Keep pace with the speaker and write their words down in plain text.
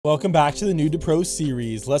Welcome back to the Noob to Pro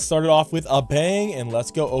series. Let's start it off with a bang and let's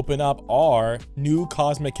go open up our new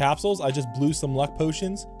cosmic capsules. I just blew some luck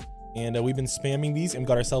potions and we've been spamming these and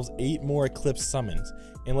got ourselves 8 more eclipse summons.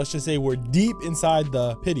 And let's just say we're deep inside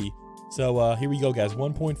the pity. So here we go, guys.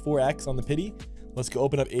 1.4x on the pity. Let's go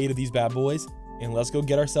open up 8 of these bad boys and let's go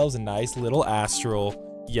get ourselves a nice little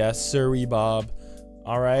astral. Yes, sirree, Bob.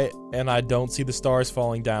 All right, and I don't see the stars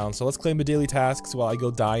falling down. So let's claim the daily tasks while I go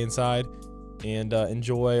die inside and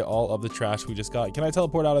enjoy all of the trash we just got. Can I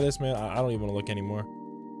teleport out of this, man? I don't even want to look anymore.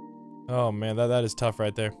 Oh man, that is tough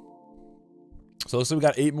right there. So looks like we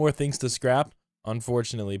got 8 more things to scrap,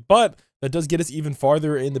 unfortunately, but that does get us even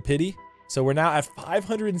farther in the pity. So we're now at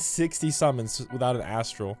 560 summons without an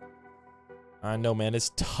astral. I know, man,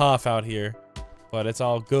 it's tough out here, but it's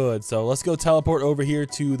all good. So let's go teleport over here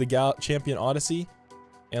to the Champion Odyssey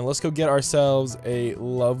and let's go get ourselves a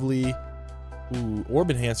lovely orb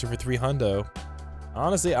enhancer for 3 hundo.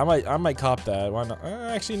 Honestly, I might cop that. Why not?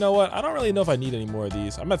 Actually, you know what? I don't really know if I need any more of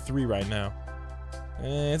these. I'm at 3 right now.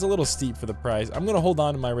 It's a little steep for the price. I'm gonna hold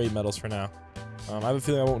on to my raid medals for now. I have a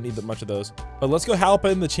feeling I won't need that much of those. But let's go help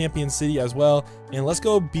in the Champion City as well, and let's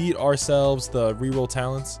go beat ourselves the reroll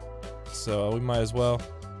talents. So we might as well.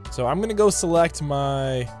 So I'm gonna go select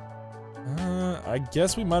my. I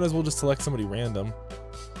guess we might as well just select somebody random.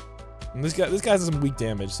 And this guy has some weak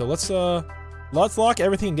damage. So let's lock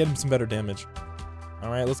everything and get him some better damage. All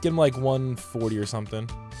right, let's get him like 140 or something.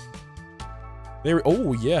 There.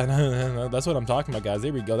 Oh yeah, that's what I'm talking about, guys.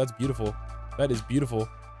 There we go. That's beautiful. That is beautiful.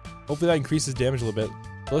 Hopefully that increases damage a little bit.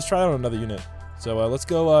 So let's try it on another unit. So let's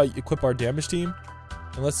go equip our damage team,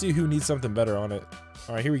 and let's see who needs something better on it.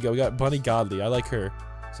 All right, here we go. We got Bunny Godly. I like her.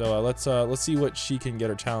 So let's see what she can get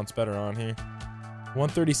her talents better on here.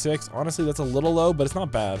 136. Honestly, that's a little low, but it's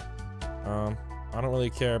not bad. I don't really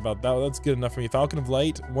care about that. That's good enough for me. Falcon of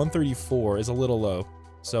Light, 134 is a little low.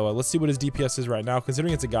 So let's see what his DPS is right now,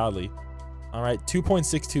 considering it's a godly. All right,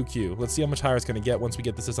 2.62Q. Let's see how much higher it's going to get once we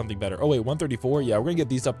get this to something better. Oh, wait, 134? Yeah, we're going to get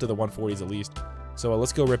these up to the 140s at least. So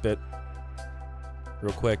let's go rip it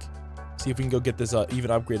real quick. See if we can go get this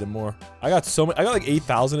even upgraded more. I got so many. I got like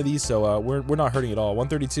 8,000 of these, so we're not hurting at all.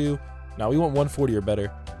 132. Now we want 140 or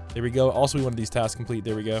better. There we go. Also, we wanted these tasks complete.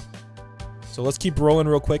 There we go. So let's keep rolling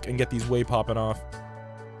real quick and get these way popping off.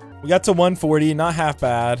 We got to 140, not half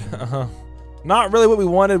bad. Not really what we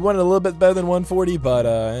wanted. Wanted a little bit better than 140, but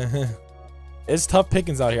it's tough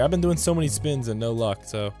pickings out here. I've been doing so many spins and no luck,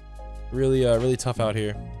 so really tough out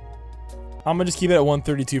here. I'm gonna just keep it at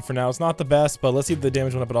 132 for now. It's not the best, but let's see if the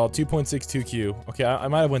damage went up at all. 2.62Q. Okay, I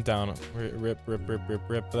might have went down. Rip,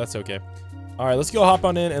 but that's okay. All right, let's go hop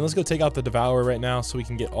on in and let's go take out the Devourer right now so we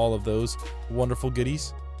can get all of those wonderful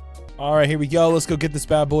goodies. All right, here we go. Let's go get this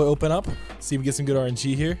bad boy open up. See if we get some good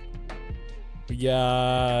RNG here. We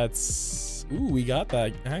got, we got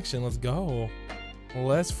that action. Let's go.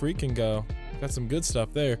 Let's freaking go. Got some good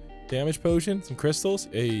stuff there. Damage potion, some crystals.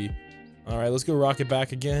 Hey. All right, let's go rock it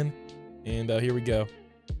back again. And here we go.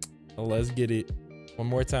 Let's get it. One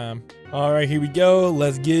more time. All right, here we go.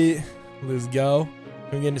 Let's get it. Let's go.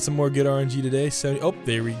 We're getting some more good RNG today. So, oh,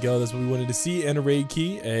 there we go. That's what we wanted to see. And a raid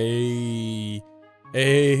key. Hey.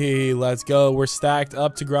 Hey, let's go. We're stacked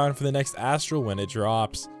up to grind for the next astral when it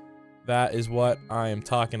drops. That is what I am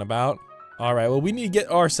talking about. All right, well, we need to get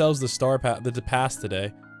ourselves the star pass, the pass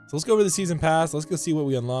today. So let's go over the season pass. Let's go see what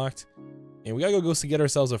we unlocked. And we gotta go get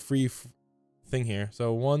ourselves a free thing here.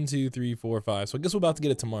 So 1, 2, 3, 4, 5. So I guess we're about to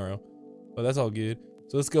get it tomorrow, but that's all good.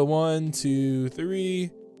 So let's go 1, 2,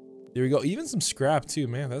 3. There we go. Even some scrap too,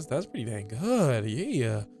 man. That's pretty dang good.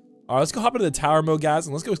 Yeah. All right, let's go hop into the tower mode, guys,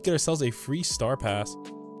 and let's go get ourselves a free star pass.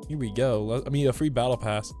 Here we go. I mean, a free battle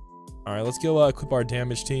pass. All right, let's go equip our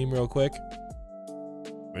damage team real quick.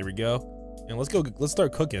 There we go. And let's go. Let's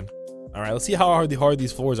start cooking. All right, let's see how hard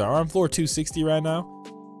these floors are. I'm on floor 260 right now.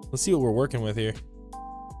 Let's see what we're working with here.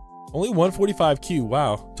 Only 145Q.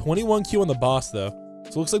 Wow. 21Q on the boss though.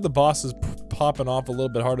 So it looks like the boss is popping off a little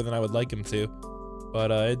bit harder than I would like him to.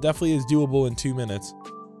 But it definitely is doable in 2 minutes.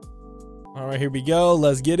 All right, here we go.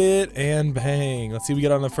 Let's get it. And bang. Let's see what we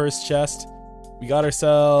get on the first chest. We got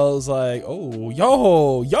ourselves like, oh,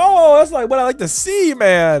 yo, that's like what I like to see,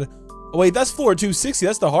 man. Oh, wait, that's floor 260.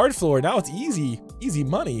 That's the hard floor. Now it's easy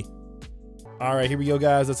money. All right, here we go,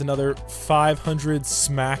 guys. That's another 500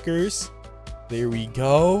 smackers. There we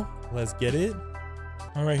go. Let's get it.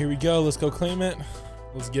 All right, here we go. Let's go claim it.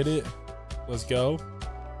 Let's get it. Let's go.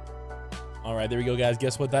 All right, there we go, guys.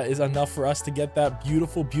 Guess what? That is enough for us to get that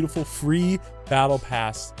beautiful free battle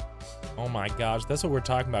pass. Oh my gosh, that's what we're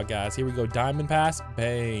talking about, guys. Here we go. Diamond pass.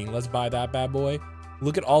 Bang. Let's buy that bad boy.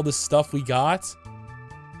 Look at all the stuff we got.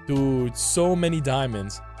 Dude, so many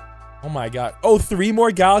diamonds. Oh my god. Oh, 3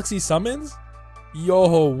 more galaxy summons?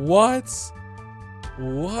 Yo, what?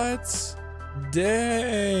 What?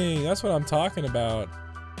 Dang, that's what I'm talking about.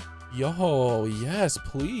 Yo, yes,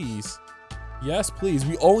 please. Yes, please.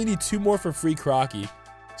 We only need 2 more for free Crocky.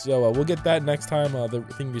 So we'll get that next time the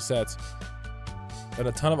thing resets. And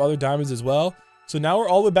a ton of other diamonds as well. So now we're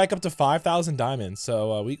all the way back up to 5,000 diamonds.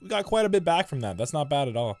 So we got quite a bit back from that. That's not bad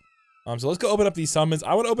at all. So let's go open up these summons.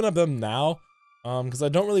 I want to open up them now. Because I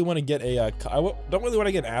don't really want to get a, don't really want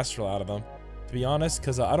to get an astral out of them, to be honest.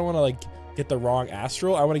 Because I don't want to like get the wrong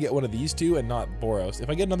astral. I want to get one of these 2 and not Boros. If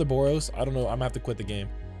I get another Boros, I don't know. I'm gonna have to quit the game.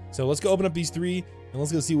 So let's go open up these 3 and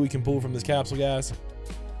let's go see what we can pull from this capsule, guys.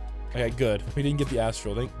 Okay, good. We didn't get the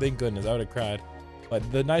astral. Thank goodness. I would have cried.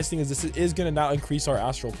 But the nice thing is this is gonna now increase our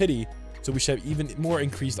astral pity, so we should have even more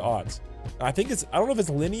increased odds. I think I don't know if it's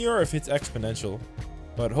linear or if it's exponential,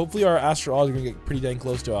 but hopefully our astral odds are gonna get pretty dang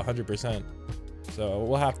close to 100%. So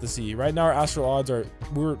we'll have to see. Right now our astral odds are,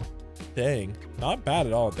 dang, not bad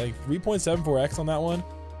at all. Dang, 3.74x on that one.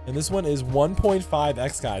 And this one is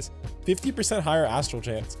 1.5x, guys. 50% higher astral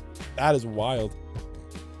chance. That is wild.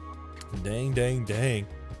 Dang, dang, dang.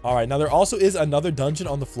 All right, now there also is another dungeon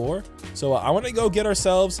on the floor. So I want to go get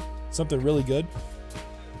ourselves something really good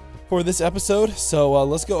for this episode. So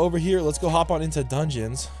let's go over here. Let's go hop on into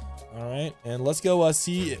dungeons. All right, and let's go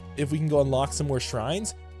see if we can go unlock some more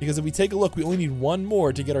shrines. Because if we take a look, we only need 1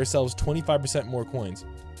 more to get ourselves 25% more coins,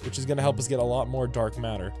 which is going to help us get a lot more dark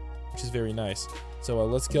matter, which is very nice. So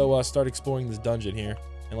let's go start exploring this dungeon here,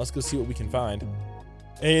 and let's go see what we can find.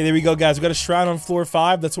 Hey, there we go, guys. We got a shrine on floor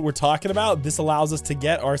 5. That's what we're talking about. This allows us to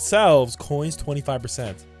get ourselves coins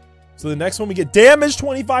 25%. So the next one, we get damage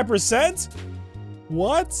 25%?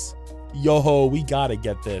 What? Yo, we gotta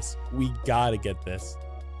get this. We gotta get this.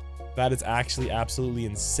 That is actually absolutely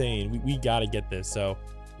insane. We gotta get this. So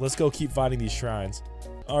let's go keep finding these shrines.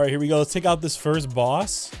 All right, here we go. Let's take out this first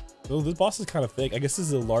boss. Oh, this boss is kind of thick. I guess this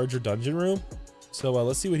is a larger dungeon room. So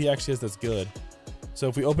let's see what he actually has that's good. So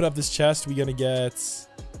if we open up this chest, we're gonna get...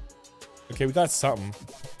 Okay, we got something.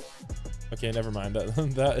 Okay, never mind.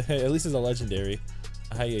 That hey, at least it's a legendary.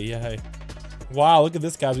 Hey. Wow, look at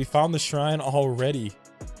this, guys. We found the shrine already.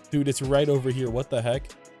 Dude, it's right over here. What the heck?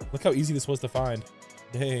 Look how easy this was to find.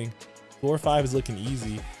 Dang. Floor 5 is looking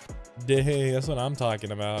easy. Dang, that's what I'm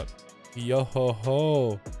talking about. Yo ho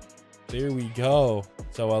ho. There we go.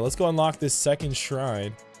 So let's go unlock this second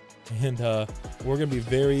shrine. And we're gonna be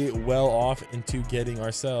very well off into getting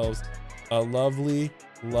ourselves a lovely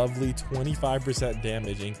 25%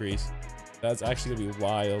 damage increase. That's actually gonna be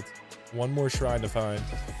wild. 1 more shrine to find.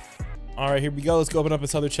 All right, here we go. Let's go open up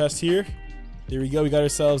this other chest here. There we go. We got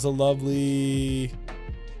ourselves a lovely,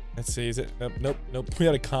 let's see, is it, nope, we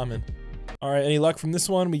got a common. All right, any luck from this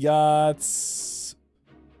one? We got,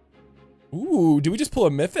 ooh, did we just pull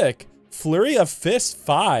a mythic? Flurry of Fist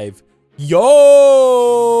 5. Yo,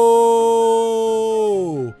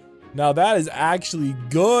 now that is actually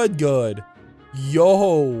good.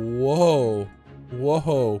 Yo, whoa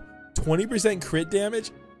 20% crit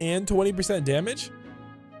damage and 20% damage.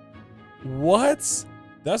 What?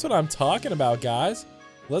 That's what I'm talking about, guys.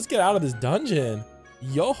 Let's get out of this dungeon.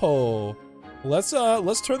 Yo, let's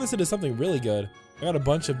turn this into something really good. I got a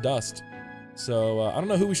bunch of dust, so I don't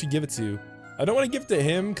know who we should give it to. I don't want to give it to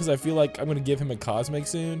him because I feel like I'm gonna give him a cosmic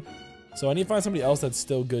soon. So I need to find somebody else that's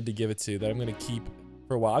still good to give it to, that I'm gonna keep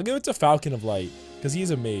for a while. I'll give it to Falcon of Light because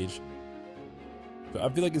he's a mage. But I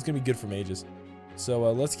feel like it's gonna be good for mages.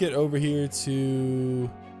 So let's get over here to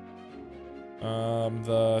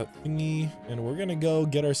the thingy, and we're gonna go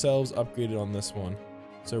get ourselves upgraded on this one.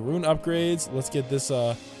 So rune upgrades. Let's get this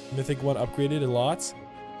mythic one upgraded a lot.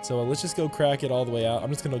 So let's just go crack it all the way out. I'm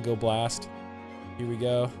just gonna go blast. Here we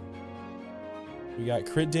go. We got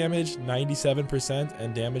crit damage 97%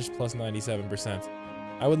 and damage plus 97%.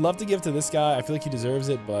 I would love to give to this guy. I feel like he deserves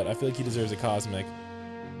it, but I feel like he deserves a cosmic.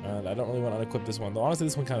 And I don't really want to unequip this one. Though honestly,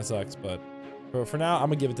 this one kind of sucks, but for now, I'm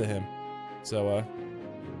gonna give it to him. So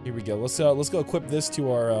here we go. Let's go equip this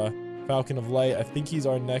to our Falcon of Light. I think he's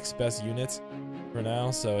our next best unit for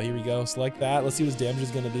now. So here we go. Select that. Let's see what his damage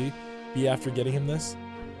is gonna be after getting him this.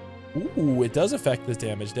 Ooh, it does affect this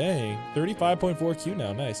damage. Dang, 35.4 Q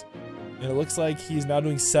now. Nice. And it looks like he's now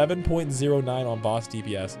doing 7.09 on boss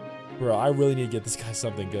DPS. Bro, I really need to get this guy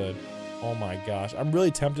something good. Oh my gosh. I'm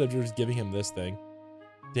really tempted of just giving him this thing.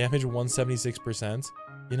 Damage 176%.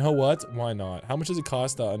 You know what? Why not? How much does it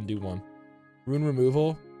cost to undo one? Rune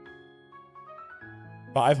removal?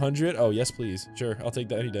 500? Oh, yes, please. Sure, I'll take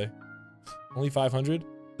that any day. Only 500?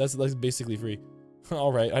 That's basically free.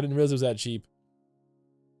 All right, I didn't realize it was that cheap.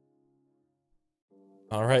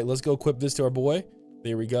 All right, let's go equip this to our boy.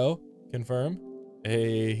 There we go. Confirm.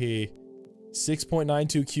 Hey.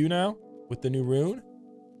 6.92Q now with the new rune.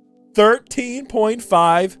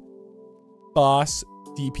 13.5 boss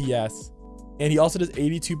DPS. And he also does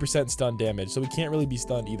 82% stun damage, so we can't really be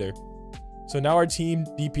stunned either. So now our team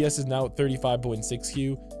DPS is now at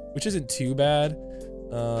 35.6Q, which isn't too bad.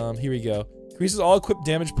 Here we go. Increases all equipped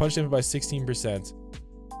damage, punch damage by 16%.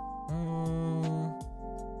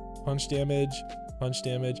 Punch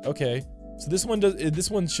damage. Okay. So this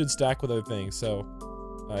one should stack with other things. So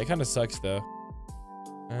it kind of sucks though.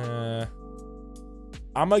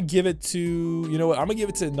 I'm gonna give it to, you know what? I'm gonna give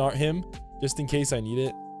it to not him just in case I need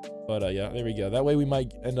it. But yeah, there we go. That way we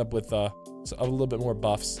might end up with a little bit more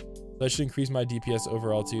buffs. That should increase my DPS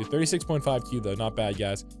overall too. 36.5Q though, not bad,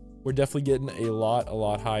 guys. We're definitely getting a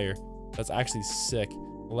lot higher. That's actually sick.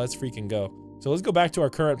 Let's freaking go. So let's go back to our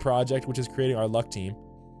current project, which is creating our luck team.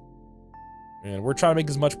 And we're trying to make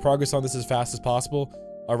as much progress on this as fast as possible.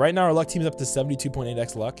 Right now our luck team is up to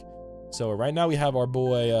 72.8x luck. So right now we have our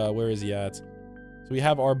boy, where is he at? So we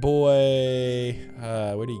have our boy,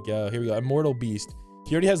 where'd he go? Here we go, Immortal Beast.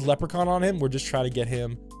 He already has Leprechaun on him. We're just trying to get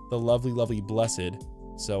him the lovely Blessed.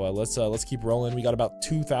 So let's keep rolling. We got about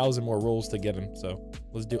 2,000 more rolls to get him. So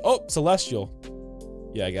let's do, oh, Celestial.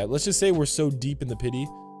 Yeah, guys, let's just say we're so deep in the pity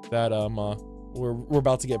that we're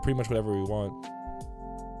about to get pretty much whatever we want.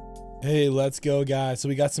 Hey, let's go, guys. So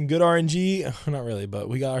we got some good RNG. Not really, but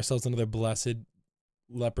we got ourselves another Blessed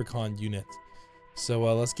Leprechaun unit. So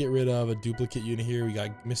let's get rid of a duplicate unit here. We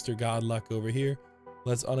got Mr. Godluck over here.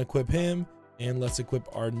 Let's unequip him and let's equip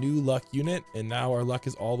our new luck unit. And now our luck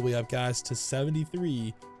is all the way up, guys, to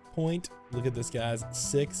 73 point. Look at this, guys,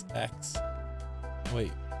 6x.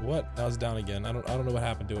 Wait, what? That was down again. I don't know what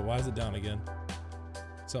happened to it. Why is it down again?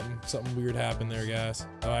 Something weird happened there, guys.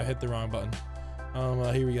 Oh, I hit the wrong button.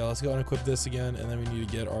 Here we go. Let's go and equip this again, and then we need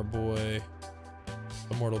to get our boy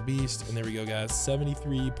Immortal Beast. And there we go, guys.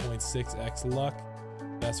 73.6x luck.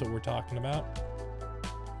 That's what we're talking about.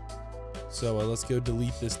 So let's go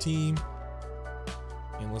delete this team,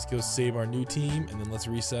 and let's go save our new team, and then let's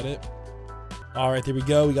reset it. All right, there we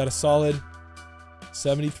go. We got a solid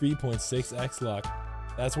 73.6x luck.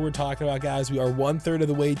 That's what we're talking about, guys. We are 1/3 of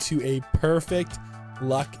the way to a perfect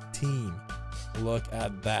luck team. Look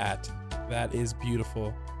at that. That is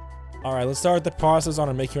beautiful. All right, let's start the process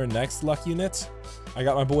on making our next luck unit. I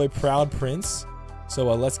got my boy Proud Prince. So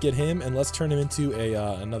let's get him and let's turn him into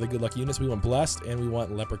another good luck unit. So we want Blessed and we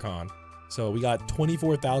want Leprechaun. So we got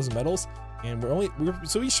 24,000 medals, and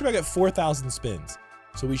so we should get 4,000 spins.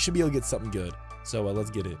 So we should be able to get something good. So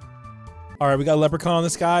let's get it. All right, we got Leprechaun on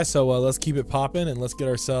this guy. So let's keep it popping and let's get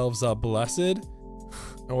ourselves Blessed.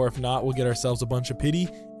 Or if not, we'll get ourselves a bunch of pity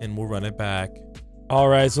and we'll run it back. All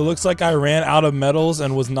right, so it looks like I ran out of medals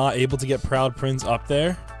and was not able to get Proud Prince up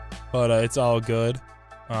there, but it's all good.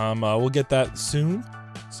 We'll get that soon.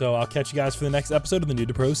 So I'll catch you guys for the next episode of the Noob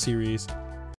to Pro series.